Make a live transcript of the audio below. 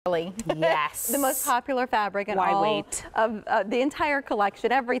Yes. The most popular fabric in all of the entire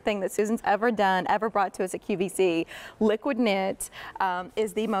collection, everything that Susan's ever done, ever brought to us at QVC. Liquid knit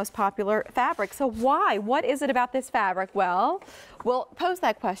is the most popular fabric. So why? What is it about this fabric? Well, we'll pose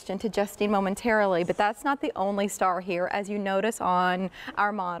that question to Justine momentarily, but that's not the only star here, as you notice on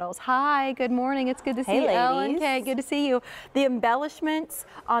our models. Hi, good morning. It's good to see you, Ellen. Kay, good to see you. The embellishments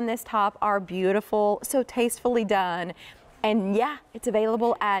on this top are beautiful, so tastefully done. And yeah, it's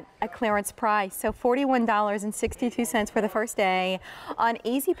available at a clearance price. So $41.62 for the first day. On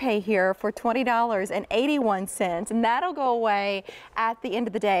Easy Pay here for $20.81. And that'll go away at the end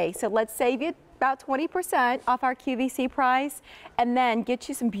of the day. So let's save you about 20% off our QVC price, and then get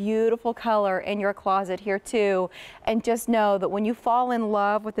you some beautiful color in your closet here too. And just know that when you fall in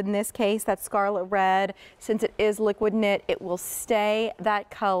love with, in this case, that scarlet red, since it is liquid knit, it will stay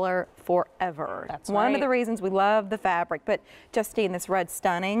that color forever. That's one of the reasons we love the fabric. But Justine, this red's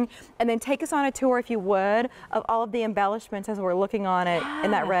stunning. And then take us on a tour, if you would, of all of the embellishments as we're looking on it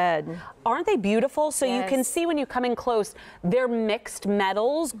in that red. Aren't they beautiful? So you can see when you come in close, they're mixed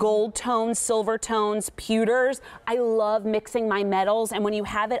metals, gold tones, silver tones, pewters. I love mixing my metals, and when you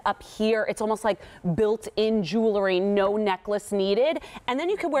have it up here, it's almost like built-in jewelry, no necklace needed. And then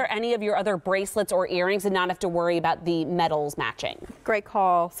you can wear any of your other bracelets or earrings and not have to worry about the metals matching. Great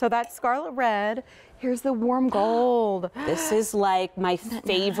call. So that's scarlet red. Here's the warm gold. This is like my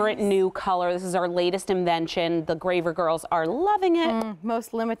favorite new color. This is our latest invention. The Graver girls are loving it.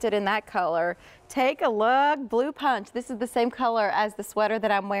 Most limited in that color. Take a look, blue punch. This is the same color as the sweater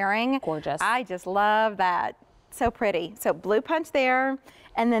that I'm wearing. Gorgeous. I just love that. So pretty. So blue punch there.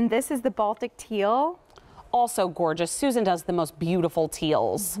 And then this is the Baltic teal. Also gorgeous. Susan does the most beautiful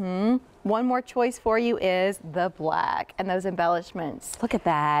teals. One more choice for you is the black, and those embellishments. Look at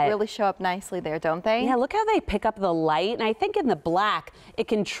that. Really show up nicely there, don't they? Yeah, look how they pick up the light. And I think in the black, it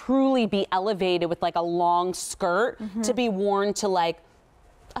can truly be elevated with like a long skirt to be worn to like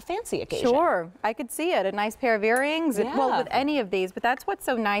a fancy occasion. Sure, I could see it. A nice pair of earrings, well, with any of these. But that's what's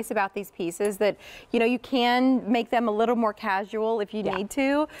so nice about these pieces, that, you know, you can make them a little more casual if you need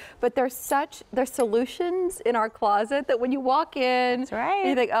to. But they're solutions in our closet that when you walk in,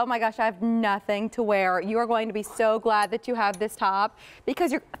 you think, oh my gosh, I have nothing to wear. You are going to be so glad that you have this top,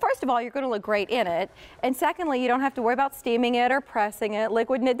 because first of all, you're going to look great in it. And secondly, you don't have to worry about steaming it or pressing it.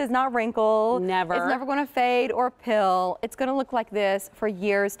 Liquid knit does not wrinkle. Never. It's never going to fade or pill. It's going to look like this for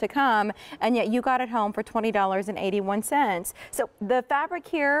years to come, and yet you got it home for $20.81. So the fabric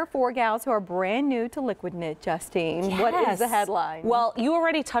here for gals who are brand new to liquid knit, Justine, what is the headline? Well, you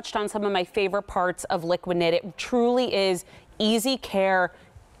already touched on some of my favorite parts of liquid knit. It truly is easy care,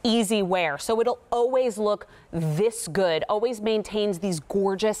 easy wear. So it'll always look this good, always maintains these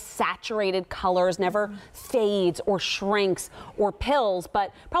gorgeous saturated colors, never fades or shrinks or pills.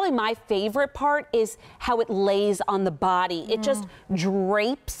 But probably my favorite part is how it lays on the body. It just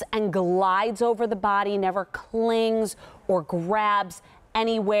drapes and glides over the body, never clings or grabs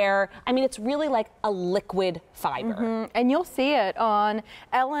anywhere. I mean, it's really like a liquid fiber. And you'll see it on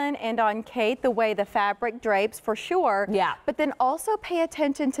Ellen and on Kate, the way the fabric drapes, for sure. Yeah. But then also pay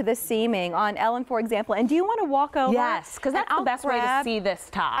attention to the seaming on Ellen, for example. And do you want to walk over? Yes, because that's the best way to see this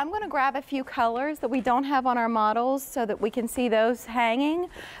top. I'm going to grab a few colors that we don't have on our models so that we can see those hanging.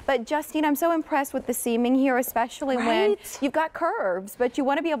 But Justine, I'm so impressed with the seaming here, especially when you've got curves, but you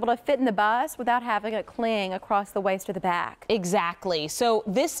want to be able to fit in the bust without having it cling across the waist or the back. Exactly. So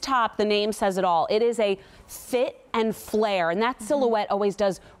this top, the name says it all. It is a fit and flare, and that silhouette always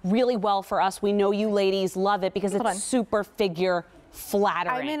does really well for us. We know you ladies love it because it's super figure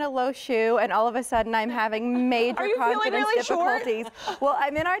flattering. I'm in a low shoe, and all of a sudden I'm having major confidence difficulties. Well,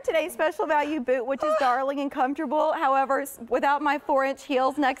 I'm in our today's special value boot, which is darling and comfortable. However, without my 4-inch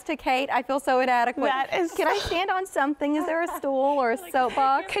heels next to Kate, I feel so inadequate. Can I stand on something? Is there a stool or a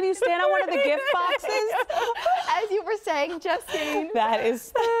soapbox? Can you stand on one of the gift boxes? As you were saying, Justine. That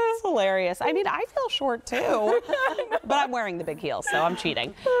is hilarious. I mean, I feel short too, but I'm wearing the big heels, so I'm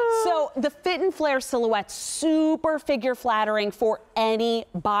cheating. So the fit and flare silhouette, super figure flattering for any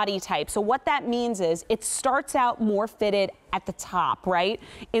body type. So what that means is it starts out more fitted at the top, right?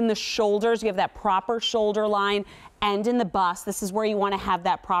 In the shoulders, you have that proper shoulder line, and in the bust, this is where you want to have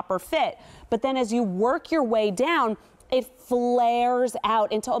that proper fit. But then as you work your way down, it flares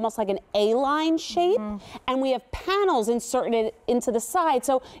out into almost like an A-line shape, and we have panels inserted into the side,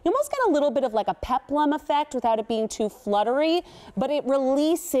 so you almost get a little bit of like a peplum effect without it being too fluttery, but it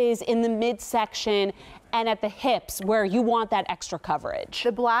releases in the midsection and at the hips where you want that extra coverage.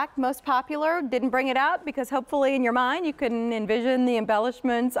 The black, most popular, didn't bring it up because hopefully in your mind you can envision the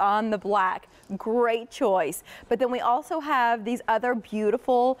embellishments on the black. Great choice. But then we also have these other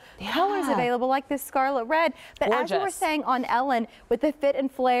beautiful colors available, like this scarlet red. But gorgeous. As you were saying on Ellen, with the fit and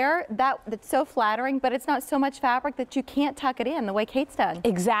flare, that's so flattering, but it's not so much fabric that you can't tuck it in the way Kate's done.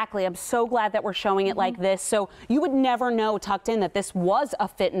 Exactly. I'm so glad that we're showing it like this. So you would never know tucked in that this was a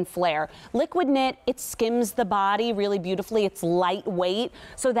fit and flare. Liquid knit, it skims the body really beautifully. It's lightweight.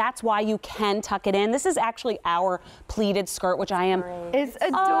 So that's why you can tuck it in. This is actually our pleated skirt, which I am. It's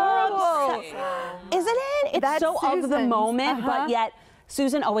adorable. Isn't it? It's That's so of the Susan's. moment, but yet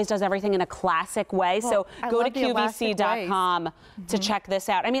Susan always does everything in a classic way. Well, so go to QVC.com to check this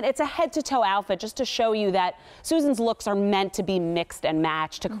out. I mean, it's a head-to-toe outfit just to show you that Susan's looks are meant to be mixed and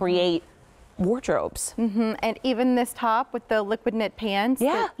matched to create wardrobes. And even this top with the liquid knit pants.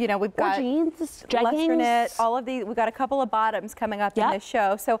 Yeah. That, you know, we've got jeans, Luster knit, jeggings. all of these. We've got a couple of bottoms coming up in this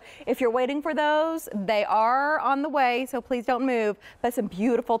show. So if you're waiting for those, they are on the way. So please don't move. But some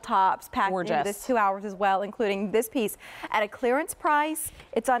beautiful tops packed into this 2 hours as well, including this piece at a clearance price.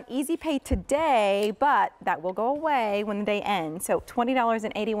 It's on Easy Pay today, but that will go away when the day ends. So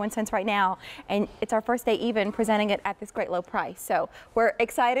 $20.81 right now. And it's our first day even presenting it at this great low price. So we're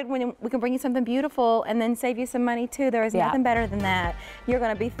excited when we can bring you something beautiful and then save you some money too. There is nothing better than that. You're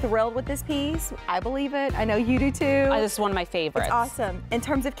going to be thrilled with this piece. I believe it. I know you do too. This is one of my favorites. It's awesome. In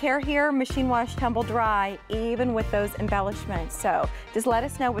terms of care here, machine wash, tumble dry, even with those embellishments. So just let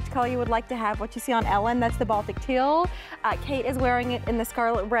us know which color you would like to have. What you see on Ellen, that's the Baltic teal. Kate is wearing it in the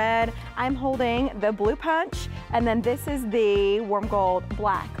scarlet red. I'm holding the blue punch. And then this is the warm gold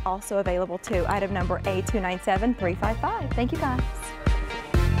black, also available too. Item number A297355. Thank you guys.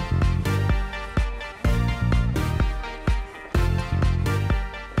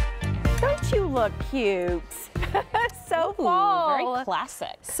 Don't you look cute? So fall. Very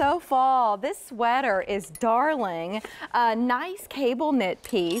classic. So fall. This sweater is darling. A nice cable knit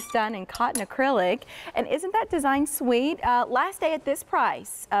piece done in cotton acrylic. And isn't that design sweet? Last day at this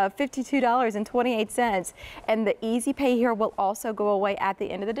price of $52.28. And the Easy Pay here will also go away at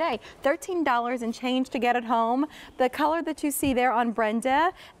the end of the day. $13 and change to get it home. The color that you see there on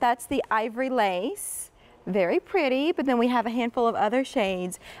Brenda, that's the ivory lace. Very pretty, but then we have a handful of other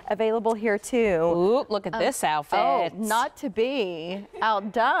shades available here too. Ooh, look at this outfit. Oh, not to be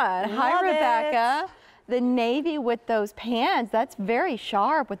outdone. Hi, Rebecca. The navy with those pants, that's very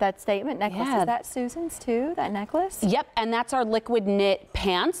sharp with that statement necklace. Is that Susan's too, that necklace? Yep, and that's our liquid knit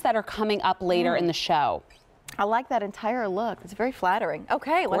pants that are coming up later in the show. I like that entire look. It's very flattering.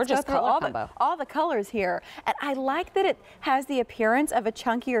 Okay, let's go through all the colors here. And I like that it has the appearance of a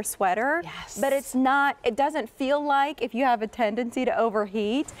chunkier sweater, but it's not, it doesn't feel like if you have a tendency to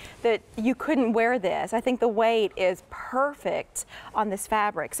overheat that you couldn't wear this. I think the weight is perfect on this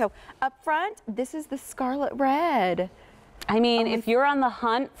fabric. So up front, this is the scarlet red. I mean, if you're on the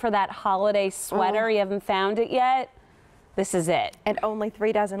hunt for that holiday sweater, you haven't found it yet, this is it. And only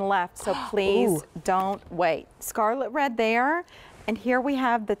 3 dozen left, so please don't wait. Scarlet red there, and here we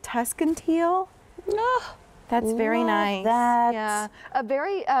have the Tuscan teal. That's very nice. Yeah, a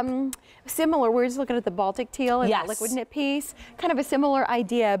very similar. We're just looking at the Baltic teal and that liquid knit piece. Kind of a similar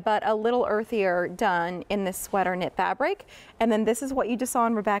idea, but a little earthier done in this sweater knit fabric. And then this is what you just saw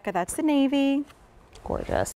on Rebecca. That's the navy. Gorgeous.